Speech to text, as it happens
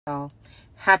Y'all.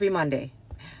 Happy Monday.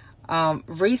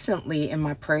 Recently in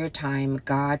my prayer time,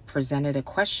 God presented a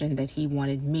question that he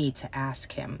wanted me to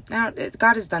ask him. Now,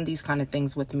 God has done these kind of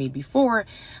things with me before,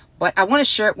 but I want to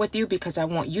share it with you because I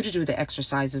want you to do the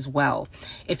exercise as well.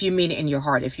 If you mean it in your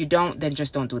heart. If you don't, then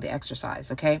just don't do the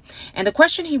exercise, okay? And the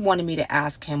question he wanted me to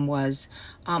ask him was,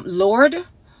 Lord,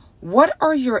 what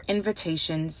are your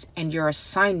invitations and your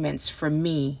assignments for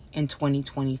me in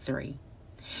 2023?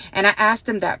 And I asked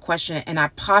him that question, and I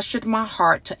postured my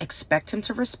heart to expect him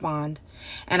to respond.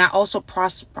 And I also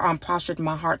postured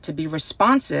my heart to be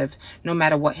responsive no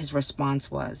matter what his response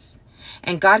was.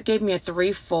 And God gave me a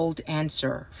threefold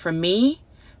answer for me,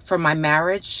 for my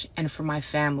marriage, and for my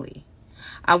family.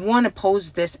 I want to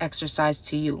pose this exercise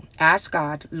to you. Ask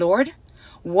God, Lord,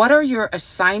 what are your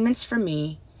assignments for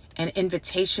me and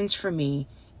invitations for me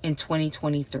in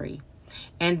 2023?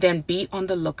 And then be on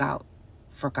the lookout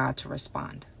for God to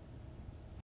respond.